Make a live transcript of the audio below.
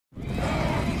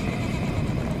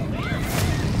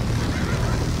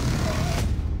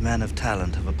men of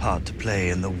talent have a part to play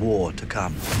in the war to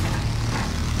come.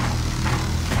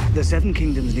 The Seven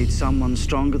Kingdoms need someone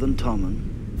stronger than Tommen,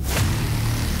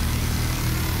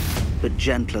 but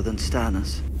gentler than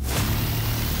Stannis.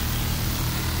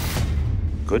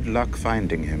 Good luck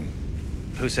finding him.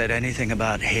 Who said anything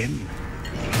about him?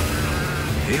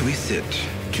 Here we sit,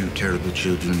 two terrible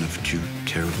children of two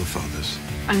terrible fathers.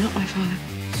 I'm not my father.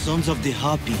 Sons of the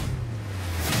Harpy.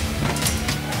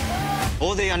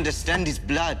 All they understand is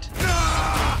blood.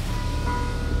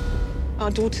 Our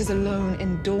daughter's alone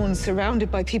in Dawn, surrounded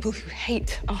by people who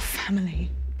hate our family.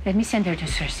 Let me send her to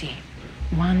Cersei,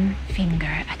 one finger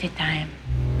at a time.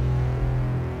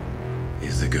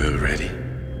 Is the girl ready?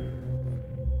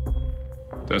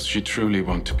 Does she truly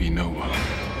want to be no one?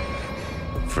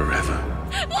 Forever.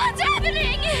 What's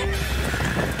happening?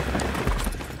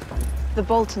 The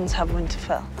Boltons have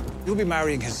Winterfell. You'll be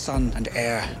marrying his son and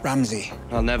heir, Ramsay.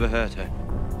 I'll never hurt her.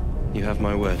 You have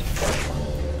my word.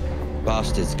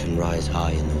 Bastards can rise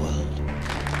high in the world.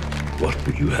 What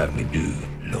would you have me do,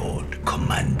 Lord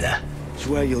Commander?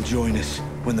 Swear you'll join us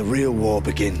when the real war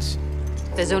begins.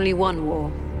 There's only one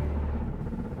war.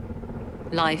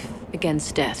 Life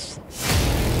against death.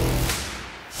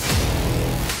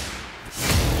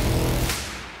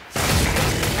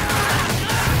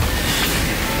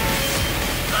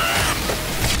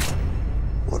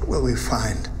 What will we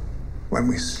find when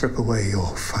we strip away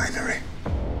your finery?